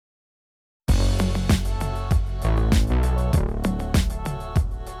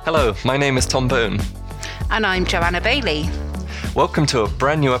Hello, my name is Tom Boone. And I'm Joanna Bailey. Welcome to a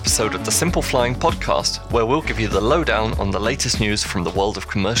brand new episode of the Simple Flying podcast, where we'll give you the lowdown on the latest news from the world of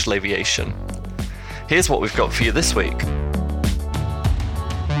commercial aviation. Here's what we've got for you this week.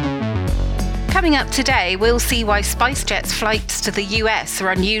 Coming up today, we'll see why SpiceJet's flights to the US are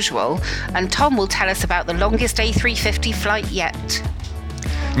unusual, and Tom will tell us about the longest A350 flight yet.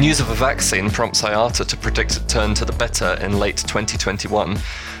 News of a vaccine prompts IATA to predict a turn to the better in late 2021.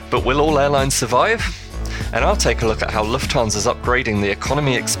 But will all airlines survive? And I'll take a look at how Lufthansa's upgrading the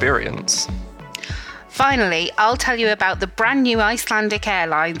economy experience. Finally, I'll tell you about the brand new Icelandic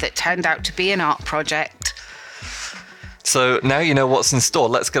airline that turned out to be an art project. So now you know what's in store.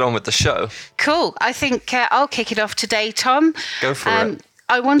 Let's get on with the show. Cool. I think I'll kick it off today, Tom. Go for it.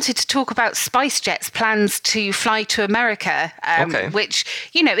 I wanted to talk about SpiceJet's plans to fly to America, which,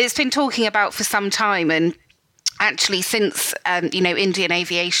 it's been talking about for some time. And actually, since, Indian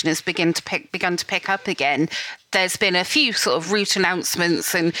aviation has begun to pick up again, there's been a few sort of route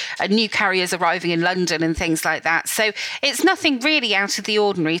announcements and new carriers arriving in London and things like that. So it's nothing really out of the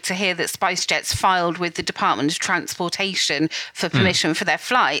ordinary to hear that SpiceJet's filed with the Department of Transportation for permission for their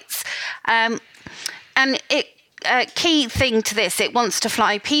flights. And key thing to this, it wants to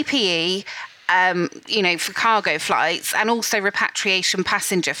fly PPE, for cargo flights and also repatriation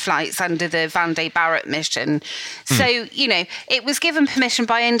passenger flights under the Vande Bharat mission. So, it was given permission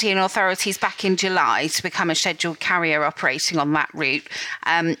by Indian authorities back in July to become a scheduled carrier operating on that route.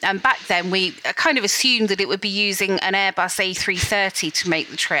 And back then, we kind of assumed that it would be using an Airbus A330 to make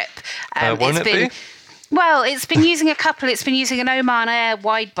the trip. Won't it be? Well, it's been using an Oman Air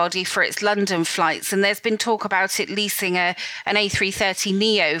widebody for its London flights, and there's been talk about it leasing an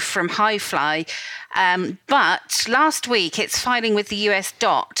A330neo from Highfly. But last week, its filing with the US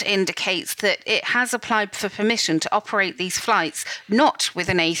DOT indicates that it has applied for permission to operate these flights, not with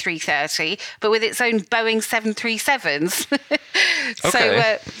an A330, but with its own Boeing 737s. Okay.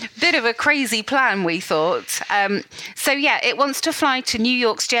 So bit of a crazy plan, we thought. It wants to fly to New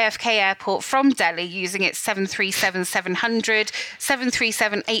York's JFK Airport from Delhi using its 737-700,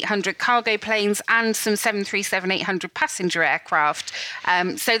 737-800 cargo planes and some 737-800 passenger aircraft.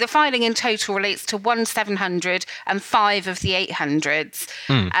 So the filing in total relates to 1 700 and 5 of the 800s.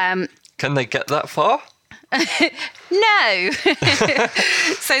 Can they get that far? No.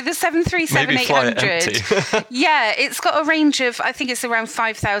 So the 737-800, it's got a range of, I think it's around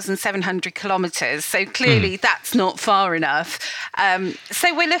 5,700 kilometres. So clearly that's not far enough.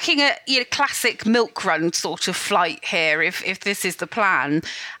 So we're looking at your classic milk run sort of flight here, if this is the plan.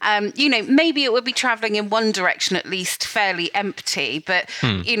 Maybe it would be travelling in one direction at least, fairly empty. But,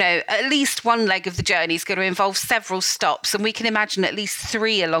 at least one leg of the journey is going to involve several stops. And we can imagine at least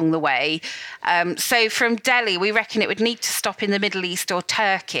 3 along the way. So from Delhi, we reckon it would need to stop in the Middle East or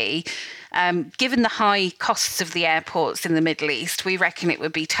Turkey. Given the high costs of the airports in the Middle East, we reckon it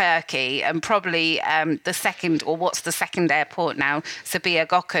would be Turkey and probably the second airport now, Sabiha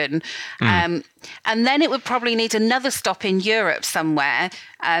Gökçen. And then it would probably need another stop in Europe somewhere.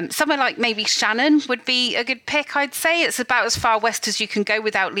 Somewhere like maybe Shannon would be a good pick, I'd say. It's about as far west as you can go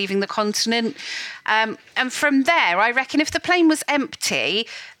without leaving the continent. And from there, I reckon if the plane was empty,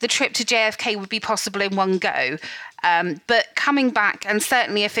 the trip to JFK would be possible in one go. But coming back, and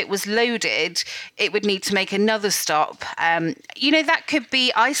certainly if it was loaded, it would need to make another stop. That could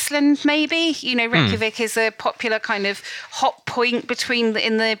be Iceland, maybe. Reykjavik is a popular kind of hot point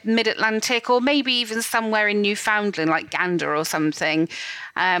in the mid-Atlantic, or maybe even somewhere in Newfoundland, like Gander or something.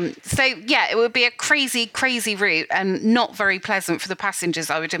 It would be a crazy, crazy route and not very pleasant for the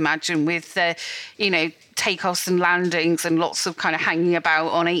passengers, I would imagine, with, takeoffs and landings and lots of kind of hanging about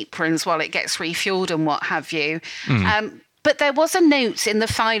on aprons while it gets refueled and what have you. But there was a note in the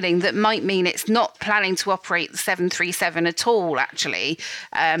filing that might mean it's not planning to operate the 737 at all, actually.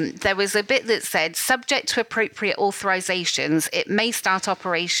 There was a bit that said, subject to appropriate authorizations, it may start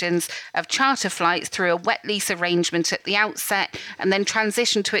operations of charter flights through a wet lease arrangement at the outset and then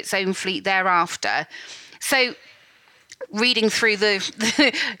transition to its own fleet thereafter. So reading through the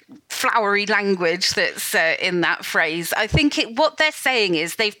flowery language that's in that phrase, I think what they're saying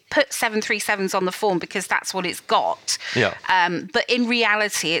is they've put 737s on the form because that's what it's got. Yeah. But in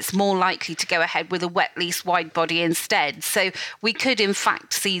reality, it's more likely to go ahead with a wet lease wide body instead. So we could, in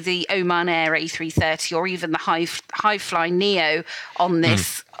fact, see the Oman Air A330 or even the Highfly Neo on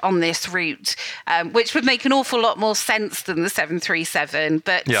this route, which would make an awful lot more sense than the 737.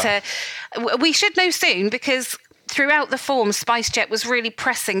 But we should know soon, because throughout the form, SpiceJet was really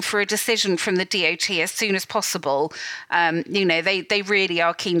pressing for a decision from the DOT as soon as possible. They really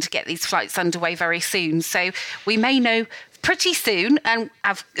are keen to get these flights underway very soon. So we may know pretty soon. And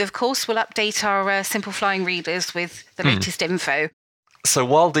of course, we'll update our Simple Flying readers with the latest info. So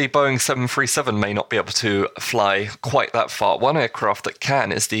while the Boeing 737 may not be able to fly quite that far, one aircraft that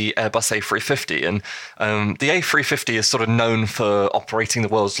can is the Airbus A350. And the A350 is sort of known for operating the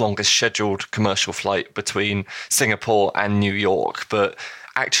world's longest scheduled commercial flight between Singapore and New York. But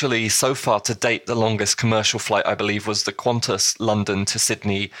actually, so far to date, the longest commercial flight, I believe, was the Qantas London to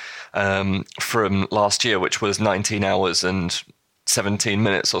Sydney from last year, which was 19 hours and 17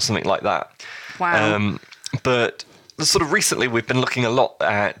 minutes or something like that. Wow. But sort of recently, we've been looking a lot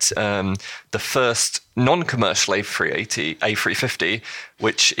at the first non-commercial A350,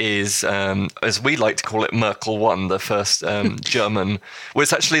 which is, as we like to call it, Merkel 1, the first German. Well,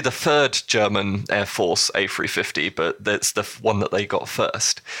 it's actually the third German Air Force A350, but that's the one that they got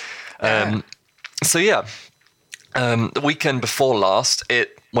first. So yeah, the weekend before last,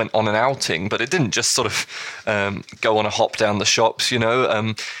 it went on an outing, but it didn't just sort of go on a hop down the shops,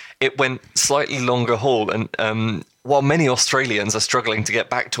 it went slightly longer haul. And while many Australians are struggling to get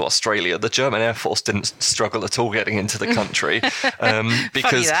back to Australia, the German Air Force didn't struggle at all getting into the country. Because,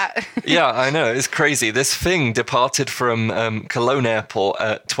 funny that. Yeah, I know, it's crazy. This thing departed from Cologne Airport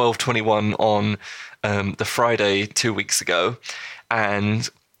at 12:21 on the Friday 2 weeks ago. And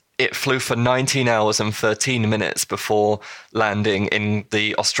it flew for 19 hours and 13 minutes before landing in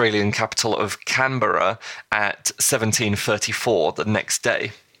the Australian capital of Canberra at 17:34 the next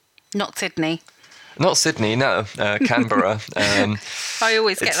day. Not Sydney. Not Sydney, no. Canberra. I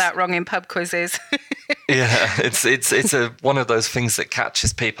always get that wrong in pub quizzes. Yeah, it's one of those things that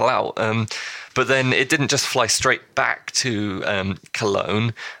catches people out. But then it didn't just fly straight back to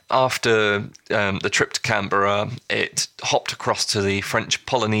Cologne. After the trip to Canberra, it hopped across to the French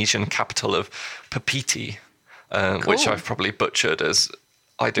Polynesian capital of Papeete, cool. Which I've probably butchered, as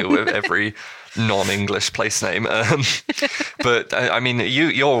I do with every non-English place name. But I mean,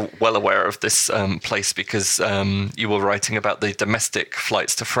 you're well aware of this place because you were writing about the domestic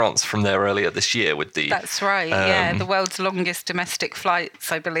flights to France from there earlier this year with the... That's right, yeah, the world's longest domestic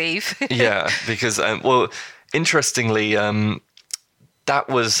flights, I believe. Yeah, because, interestingly, that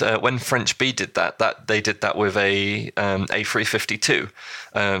was when French Bee did that they did that with a A350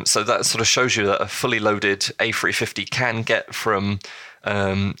 so that sort of shows you that a fully loaded A350 can get from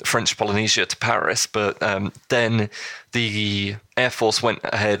French Polynesia to Paris, but then the Air Force went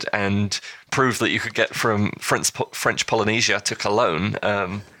ahead and proved that you could get from French Polynesia to Cologne.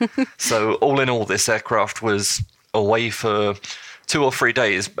 So all in all, this aircraft was away for 2 or 3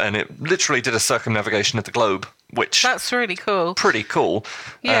 days, and it literally did a circumnavigation of the globe, which... That's really cool. Pretty cool.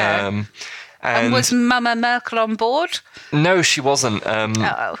 Yeah. And was Mama Merkel on board? No, she wasn't.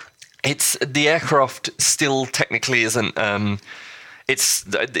 Oh. It's the aircraft still technically isn't... It's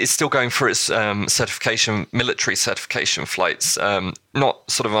still going through its certification, military certification flights, not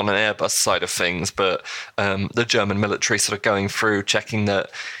sort of on an Airbus side of things, but the German military sort of going through, checking that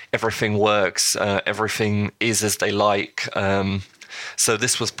everything works, everything is as they like. So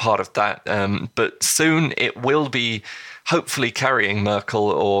this was part of that. But soon it will be hopefully carrying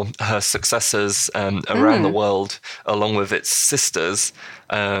Merkel or her successors around the world along with its sisters.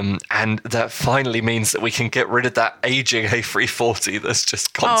 And that finally means that we can get rid of that aging A340 that's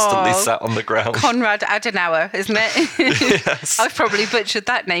just constantly sat on the ground. Konrad Adenauer, isn't it? Yes. I've probably butchered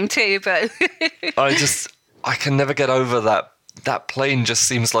that name too, but... I can never get over that. That plane just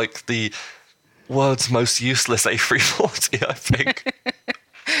seems like the world's most useless A340, I think.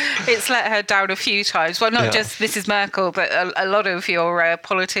 It's let her down a few times. Well, not just Mrs. Merkel, but a lot of your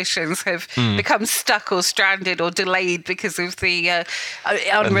politicians have become stuck or stranded or delayed because of the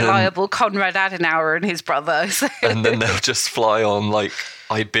unreliable Konrad Adenauer and his brother. And then they'll just fly on like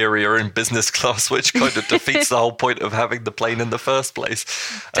Iberia in business class, which kind of defeats the whole point of having the plane in the first place.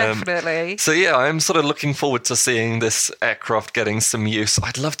 Definitely. So yeah, I'm sort of looking forward to seeing this aircraft getting some use.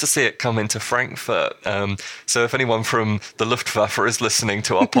 I'd love to see it come into Frankfurt. So if anyone from the Luftwaffe is listening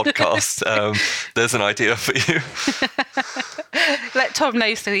to our podcast, there's an idea for you. Let Tom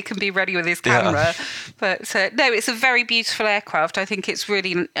know so he can be ready with his camera. Yeah. But no, it's a very beautiful aircraft. I think it's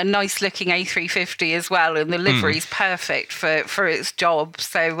really a nice looking A350 as well, and the livery's perfect for its job.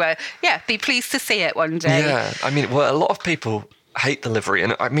 So, be pleased to see it one day. Yeah, I mean, well, a lot of people hate the livery.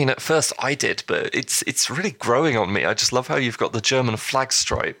 And I mean, at first I did, but it's really growing on me. I just love how you've got the German flag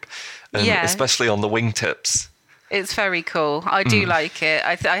stripe, especially on the wingtips. It's very cool. I do like it.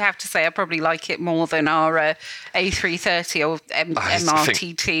 I have to say, I probably like it more than our A330 or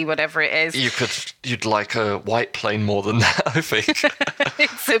MRTT, whatever it is. You'd like a white plane more than that, I think.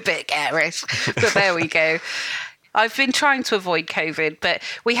 It's a bit garish, but there we go. I've been trying to avoid COVID, but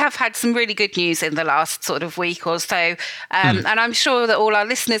we have had some really good news in the last sort of week or so. And I'm sure that all our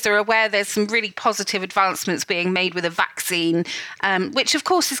listeners are aware there's some really positive advancements being made with a vaccine, which of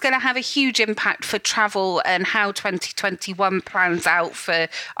course is going to have a huge impact for travel and how 2021 plans out for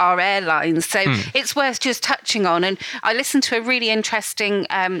our airlines. So it's worth just touching on. And I listened to a really interesting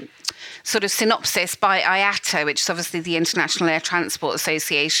sort of synopsis by IATA, which is obviously the International Air Transport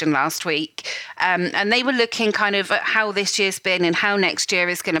Association, last week. And they were looking kind of at how this year's been and how next year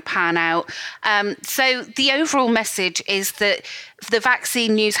is going to pan out. So the overall message is that the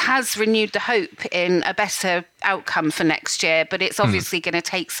vaccine news has renewed the hope in a better outcome for next year, but it's obviously going to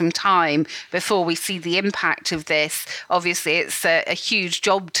take some time before we see the impact of this. Obviously, it's a huge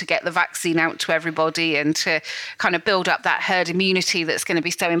job to get the vaccine out to everybody and to kind of build up that herd immunity that's going to be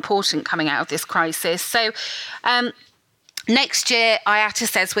so important coming out of this crisis. So, next year, IATA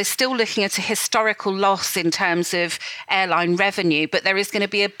says we're still looking at a historical loss in terms of airline revenue, but there is going to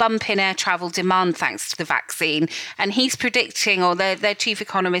be a bump in air travel demand thanks to the vaccine. And he's predicting, or their chief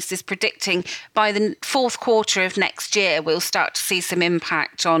economist is predicting, by the fourth quarter of next year, we'll start to see some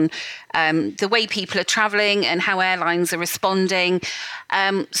impact on the way people are travelling and how airlines are responding.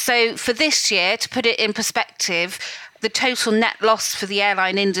 So for this year, to put it in perspective, the total net loss for the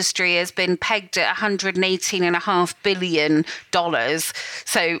airline industry has been pegged at $118.5 billion.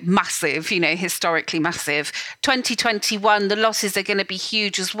 So massive, historically massive. 2021, the losses are going to be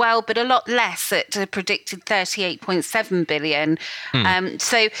huge as well, but a lot less at a predicted $38.7 billion.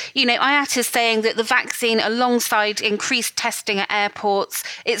 So, IATA is saying that the vaccine, alongside increased testing at airports,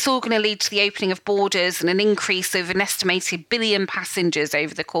 it's all going to lead to the opening of borders and an increase of an estimated billion passengers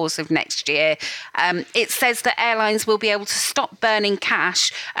over the course of next year. It says that airlines will be able to stop burning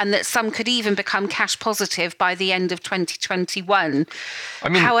cash and that some could even become cash positive by the end of 2021.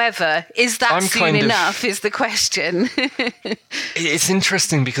 However, is that soon enough is the question. It's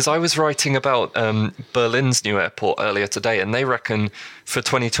interesting because I was writing about Berlin's new airport earlier today, and they reckon for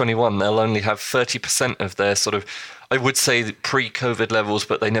 2021 they'll only have 30% of their sort of, I would say, pre-COVID levels,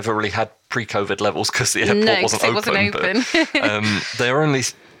 but they never really had pre-COVID levels because the airport wasn't open. But, they're only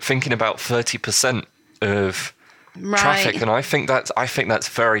thinking about 30% of traffic, and I think that's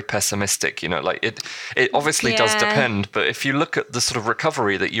very pessimistic. It obviously does depend, but if you look at the sort of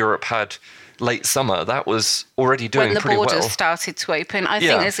recovery that Europe had late summer, that was already doing pretty well. When the borders started to open, I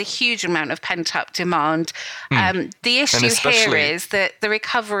think there's a huge amount of pent-up demand. The issue here is that the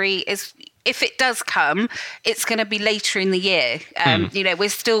recovery is, if it does come, it's going to be later in the year. We're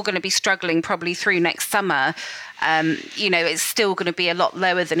still going to be struggling probably through next summer. It's still going to be a lot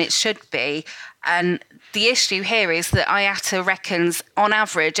lower than it should be. And the issue here is that IATA reckons, on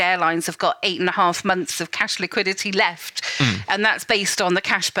average, airlines have got 8.5 months of cash liquidity left. And that's based on the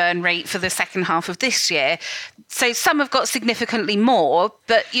cash burn rate for the second half of this year. So some have got significantly more,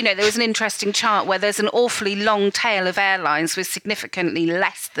 but, there was an interesting chart where there's an awfully long tail of airlines with significantly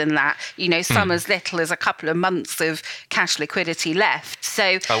less than that. Some as little as a couple of months of cash liquidity left.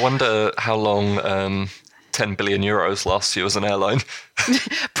 So I wonder how long 10 billion euros lasts you as an airline.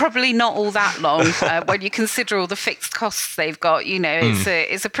 Probably not all that long when you consider all the fixed costs they've got.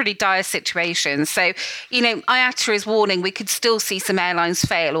 It's a pretty dire situation. So, IATA is warning we could still see some airlines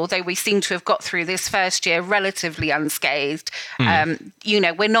fail, although we seem to have got through this first year relatively unscathed.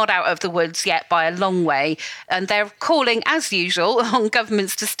 We're not out of the woods yet by a long way. And they're calling, as usual, on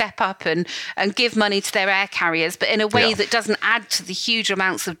governments to step up and give money to their air carriers, but in a way that doesn't add to the huge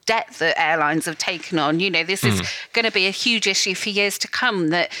amounts of debt that airlines have taken on. This is going to be a huge issue for years to come,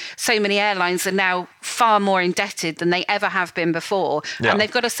 that so many airlines are now far more indebted than they ever have been before. And they've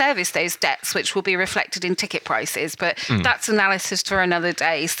got to service those debts, which will be reflected in ticket prices. But that's analysis for another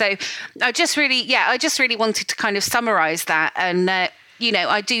day. So I just really wanted to kind of summarize that. And,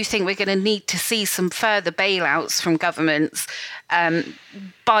 I do think we're going to need to see some further bailouts from governments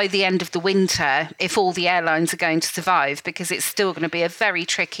by the end of the winter if all the airlines are going to survive, because it's still going to be a very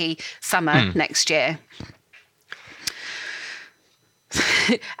tricky summer next year.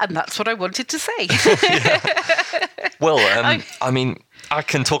 And that's what I wanted to say. Well, I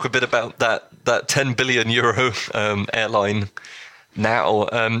can talk a bit about that 10 billion euro airline now.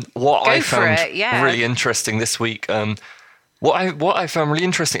 What I found really interesting this week, what I found really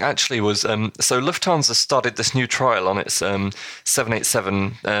interesting actually was, so Lufthansa started this new trial on its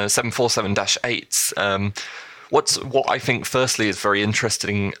 747-8s. What I think firstly is very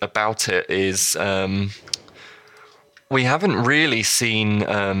interesting about it is we haven't really seen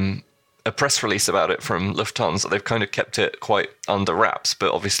a press release about it from Lufthansa. They've kind of kept it quite under wraps,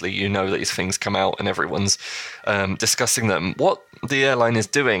 but obviously these things come out and everyone's discussing them. What the airline is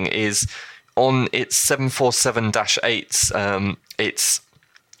doing is, on its 747-8s, it's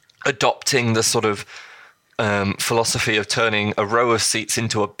adopting the sort of philosophy of turning a row of seats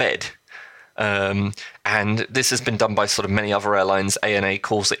into a bed. And this has been done by sort of many other airlines. ANA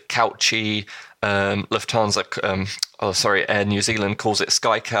calls it Couchy. Lufthansa, Air New Zealand calls it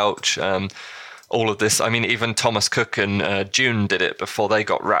Sky Couch. All of this, I mean, even Thomas Cook and June did it before they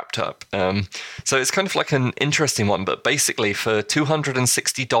got wrapped up. So it's kind of like an interesting one, but basically for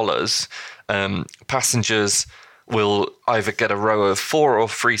 $260, passengers will either get a row of 4 or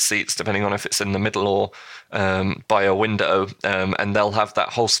 3 seats, depending on if it's in the middle or by a window, and they'll have that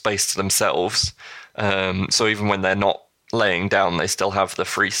whole space to themselves. So even when they're not laying down, they still have the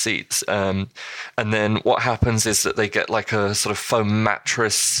free seats. And then what happens is that they get like a sort of foam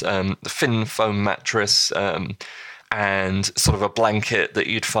mattress, thin foam mattress, and sort of a blanket that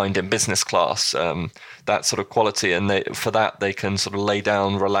you'd find in business class, that sort of quality. And for that, they can sort of lay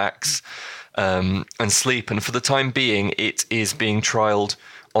down, relax, and sleep. And for the time being, it is being trialled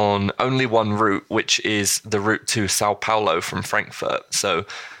on only one route, which is the route to Sao Paulo from Frankfurt. So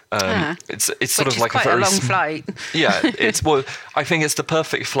it's sort of like quite a long flight. Yeah, I think it's the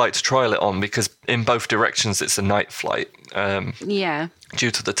perfect flight to trial it on, because in both directions it's a night flight.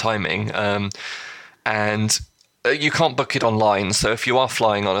 Due to the timing, and you can't book it online. So if you are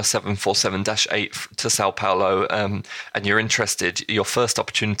flying on a 747-8 to Sao Paulo and you're interested, your first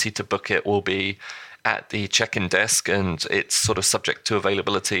opportunity to book it will be at the check-in desk, and it's sort of subject to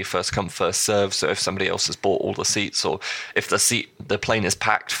availability, first come first serve. So if somebody else has bought all the seats, or if the plane is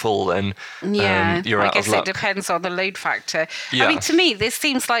packed full, then you're out of luck. I guess it depends on the load factor. I mean, to me, this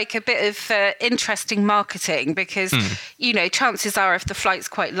seems like a bit of interesting marketing, because chances are if the flight's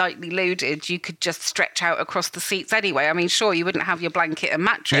quite lightly loaded, you could just stretch out across the seats anyway. I mean, sure, you wouldn't have your blanket and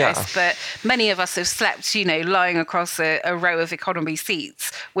mattress, but many of us have slept lying across a row of economy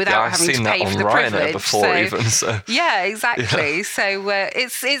seats without having to pay for the privilege. Yeah, exactly. Yeah. So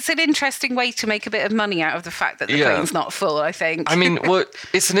it's an interesting way to make a bit of money out of the fact that the plane's not full, I think. I mean,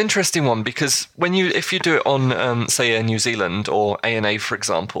 it's an interesting one, because if you do it on, say, Air New Zealand or ANA, for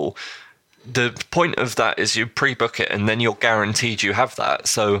example, the point of that is you pre-book it and then you're guaranteed you have that.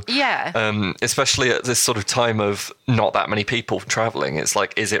 So especially at this sort of time of not that many people traveling, it's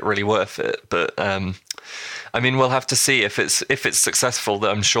like, is it really worth it? But I mean, we'll have to see if it's successful.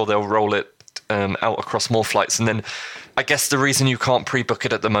 That I'm sure they'll roll it out across more flights. And then I guess the reason you can't pre-book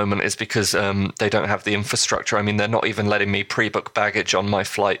it at the moment is because they don't have the infrastructure. I mean, they're not even letting me pre-book baggage on my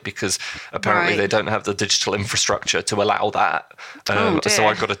flight, because apparently they don't have the digital infrastructure to allow that. So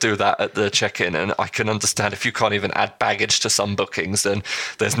I've got to do that at the check-in. And I can understand if you can't even add baggage to some bookings, then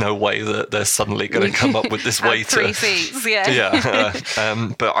there's no way that they're suddenly going to come up with this way 3 seats,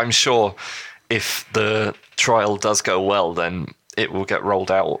 but I'm sure if the trial does go well, then it will get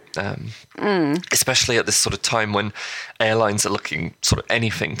rolled out, especially at this sort of time when airlines are looking sort of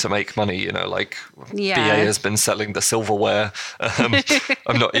anything to make money, like BA has been selling the silverware.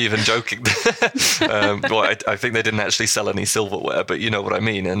 I'm not even joking. I think they didn't actually sell any silverware, but you know what I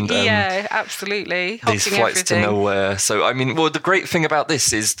mean. And absolutely. These flights to nowhere. So, I mean, the great thing about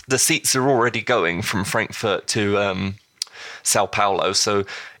this is the seats are already going from Frankfurt to Sao Paulo. So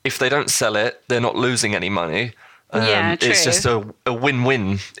if they don't sell it, they're not losing any money. It's just a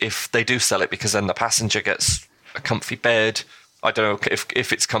win-win if they do sell it, because then the passenger gets a comfy bed. I don't know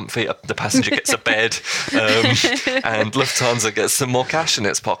if it's comfy, the passenger gets a bed, and Lufthansa gets some more cash in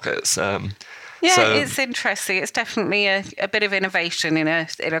its pockets. It's interesting. It's definitely a bit of innovation in a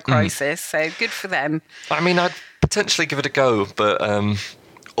crisis. So good for them. I mean, I'd potentially give it a go, but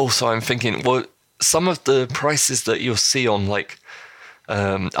also I'm thinking, some of the prices that you'll see on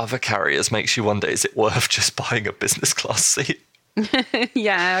other carriers makes you wonder, is it worth just buying a business class seat?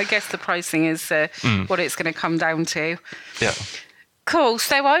 I guess the pricing is what it's going to come down to. Yeah. Cool.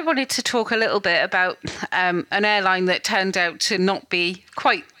 So I wanted to talk a little bit about an airline that turned out to not be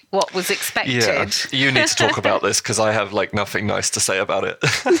quite what was expected. Yeah, you need to talk about this, because I have nothing nice to say about it.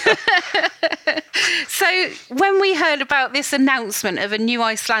 So when we heard about this announcement of a new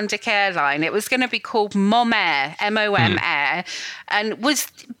Icelandic airline, it was going to be called MOM Air, M-O-M Air, and was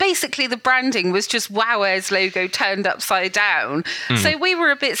basically the branding was just WOW Air's logo turned upside down. So we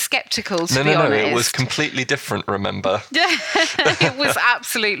were a bit sceptical, to be honest. No, it was completely different, remember? It was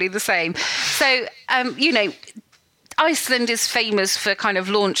absolutely the same. So, Iceland is famous for kind of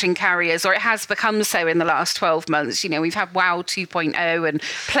launching carriers, or it has become so in the last 12 months. We've had WOW 2.0 and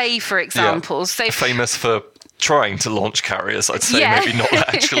Play, for example. So famous for trying to launch carriers, I'd say. Maybe not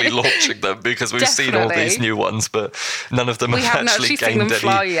actually launching them, because we've seen all these new ones, but none of them have actually gained seen them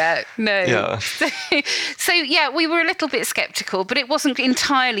fly yet. No. Yeah. So yeah, we were a little bit sceptical, but it wasn't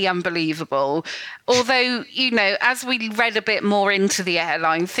entirely unbelievable. Although, you know, as we read a bit more into the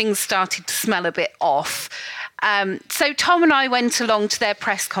airline, things started to smell a bit off. So Tom and I went along to their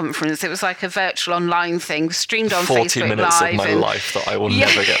press conference. It was like a virtual online thing, streamed on 40 Facebook minutes Live. Of my life that I will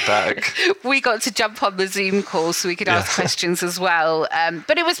never get back. We got to jump on the Zoom call so we could ask questions as well.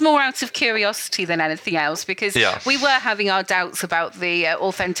 But it was more out of curiosity than anything else, because we were having our doubts about the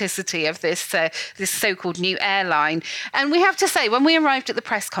authenticity of this so-called new airline. And we have to say, when we arrived at the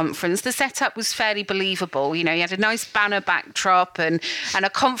press conference, the setup was fairly believable. You know, he had a nice banner backdrop and a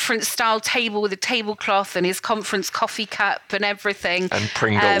conference-style table with a tablecloth and his conference coffee cup and everything. And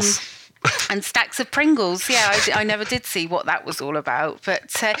Pringles. And stacks of Pringles. Yeah, I never did see what that was all about.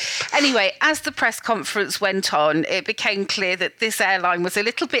 But anyway, as the press conference went on, it became clear that this airline was a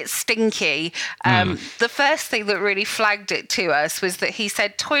little bit stinky. The first thing that really flagged it to us was that he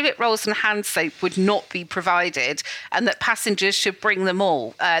said toilet rolls and hand soap would not be provided, and that passengers should bring them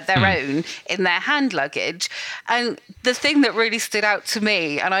all, their own, in their hand luggage. And the thing that really stood out to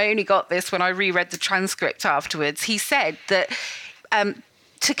me, and I only got this when I reread the transcript afterwards, he said that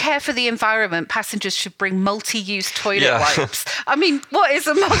to care for the environment, passengers should bring multi-use toilet wipes. I mean, what is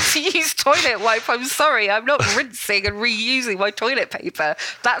a multi-use toilet wipe? I'm sorry, I'm not rinsing and reusing my toilet paper.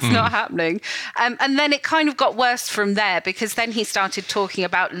 That's not happening. And then it kind of got worse from there, because then he started talking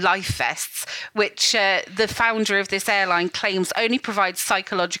about life vests, which the founder of this airline claims only provide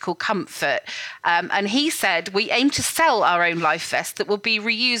psychological comfort. And he said, we aim to sell our own life vests that will be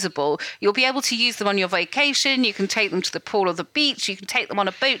reusable. You'll be able to use them on your vacation. You can take them to the pool or the beach. You can take them on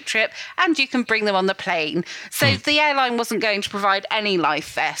a boat trip, and you can bring them on the plane. So the airline wasn't going to provide any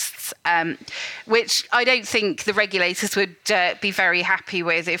life vests, which I don't think the regulators would be very happy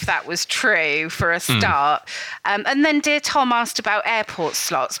with if that was true, for a start. And then dear Tom asked about airport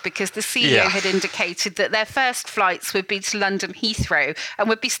slots, because the CEO had indicated that their first flights would be to London Heathrow and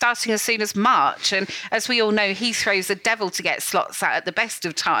would be starting as soon as March. And as we all know, Heathrow's a devil to get slots at the best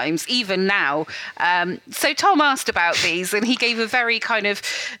of times, even now. So Tom asked about these, and he gave a very kind of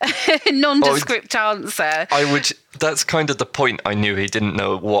nondescript answer. That's kind of the point. I knew he didn't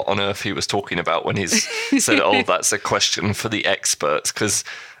know what on earth he was talking about when he's said, oh, that's a question for the experts. Because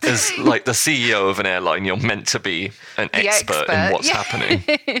as like the CEO of an airline, you're meant to be an expert in what's happening.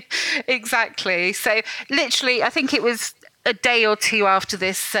 Exactly. So literally, I think it was a day or two after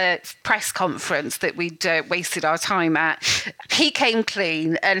this press conference that we'd wasted our time at, he came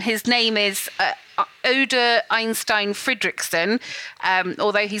clean, and his name is Oda Einstein Fridriksson,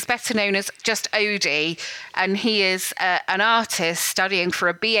 although he's better known as just Odie, and he is an artist studying for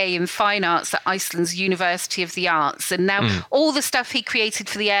a BA in Fine Arts at Iceland's University of the Arts. And now all the stuff he created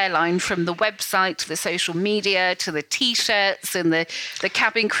for the airline, from the website to the social media to the T-shirts and the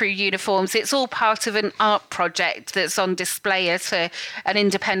cabin crew uniforms, it's all part of an art project that's on display at an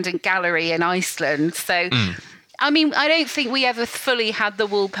independent gallery in Iceland. So I mean, I don't think we ever fully had the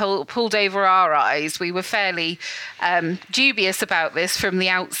wool pulled over our eyes. We were fairly dubious about this from the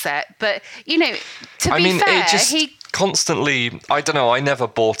outset. But, you know, to be fair, he constantly, I don't know, I never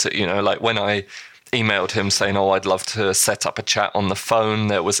bought it, you know, like when I emailed him saying, oh, I'd love to set up a chat on the phone,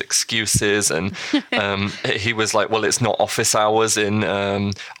 there was excuses, and he was like, well, it's not office hours in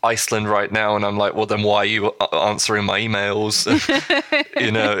Iceland right now. And I'm like, well, then why are you answering my emails?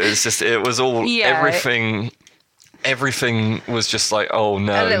 You know, it's just, it was all, everything was just like, oh,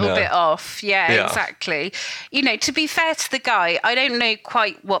 no. A little bit off. Yeah, exactly. You know, to be fair to the guy, I don't know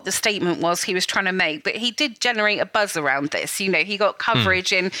quite what the statement was he was trying to make, but he did generate a buzz around this. You know, he got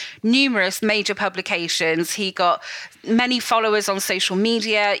coverage in numerous major publications. He got many followers on social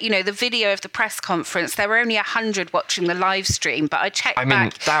media. You know, the video of the press conference, there were only 100 watching the live stream, but I checked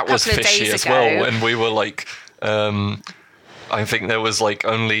back that was fishy as well. And we were like, I think there was like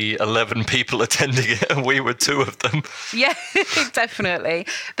only 11 people attending it, and we were 2 of them. Yeah, definitely.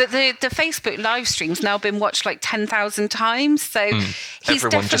 But the Facebook live stream's now been watched like 10,000 times. So he's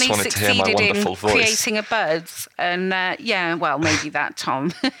everyone definitely succeeded in creating a buzz. And well, maybe that,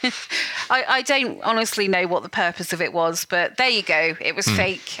 Tom. I don't honestly know what the purpose of it was, but there you go. It was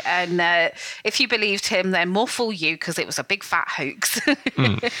fake. And if you believed him, then more fool you, because it was a big fat hoax.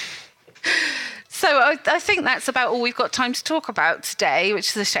 So I think that's about all we've got time to talk about today, which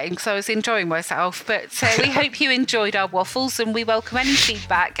is a shame because I was enjoying myself. But we hope you enjoyed our waffles, and we welcome any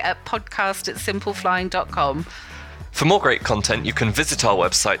feedback at podcast@simpleflying.com. For more great content, you can visit our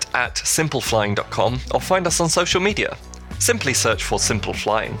website at simpleflying.com or find us on social media. Simply search for Simple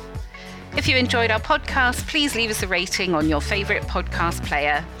Flying. If you enjoyed our podcast, please leave us a rating on your favourite podcast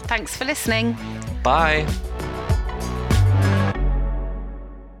player. Thanks for listening. Bye.